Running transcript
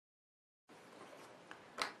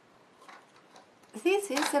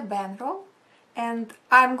this is a band roll, and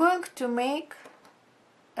I'm going to make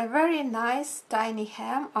a very nice tiny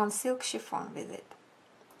hem on silk chiffon with it.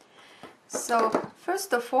 So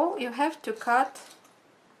first of all, you have to cut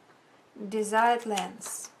desired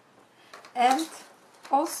lengths and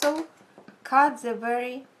also cut the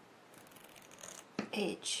very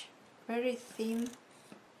edge, very thin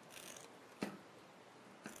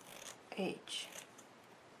edge,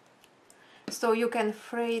 so you can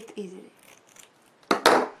fray it easily.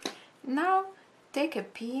 Now take a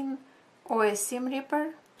pin or a seam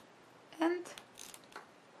ripper and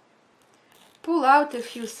pull out a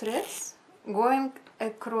few threads going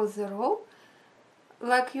across the roll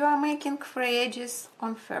like you are making fray edges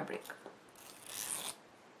on fabric.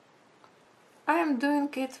 I am doing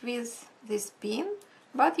it with this pin,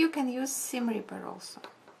 but you can use seam ripper also.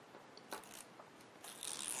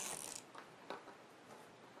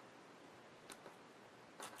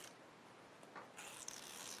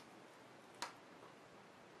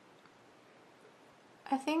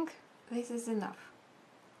 I think this is enough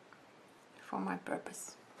for my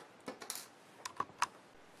purpose.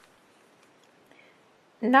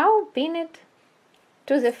 Now pin it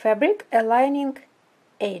to the fabric, aligning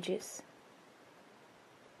edges.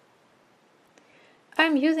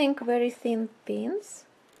 I'm using very thin pins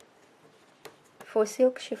for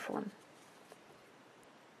silk chiffon.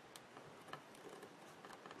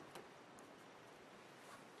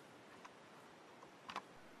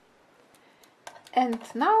 And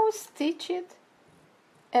now stitch it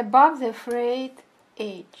above the frayed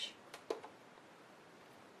edge.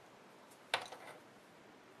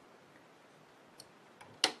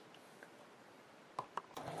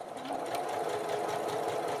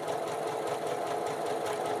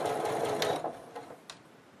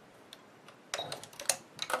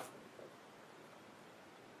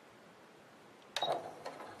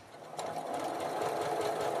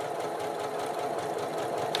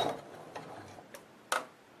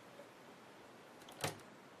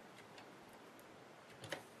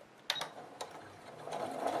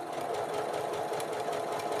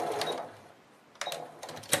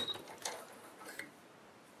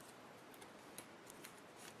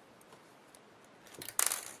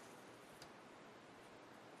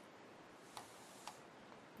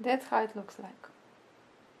 That's how it looks like.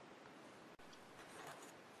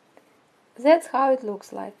 That's how it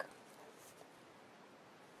looks like.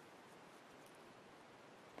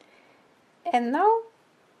 And now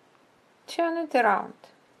turn it around.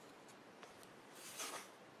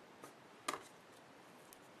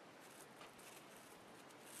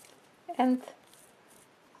 And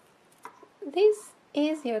this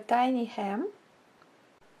is your tiny hem.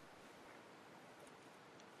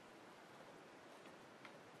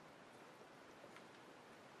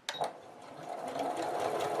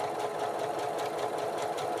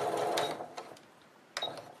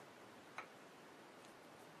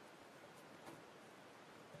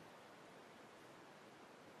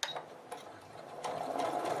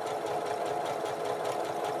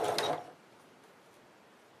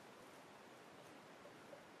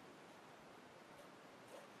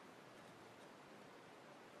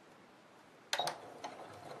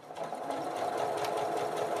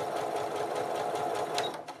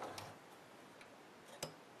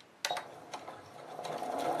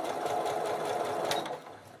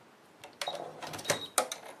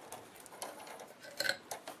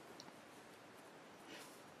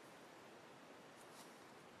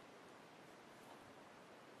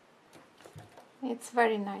 It's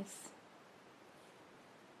very nice.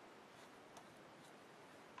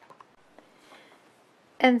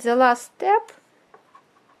 And the last step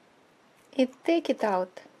is take it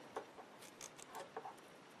out.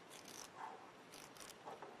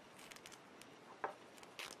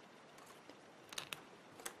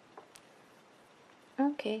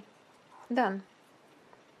 Okay, done.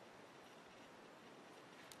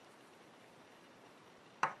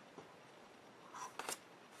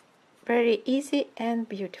 Very easy and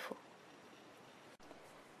beautiful.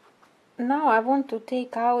 Now I want to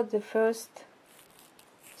take out the first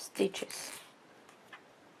stitches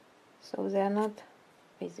so they are not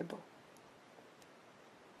visible.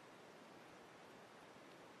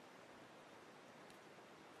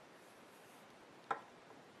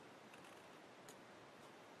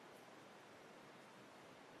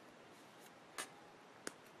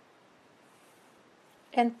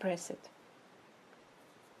 And press it.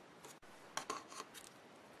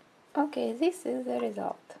 Okay, this is the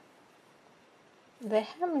result. The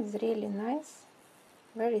hem is really nice,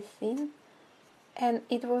 very thin, and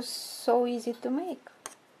it was so easy to make.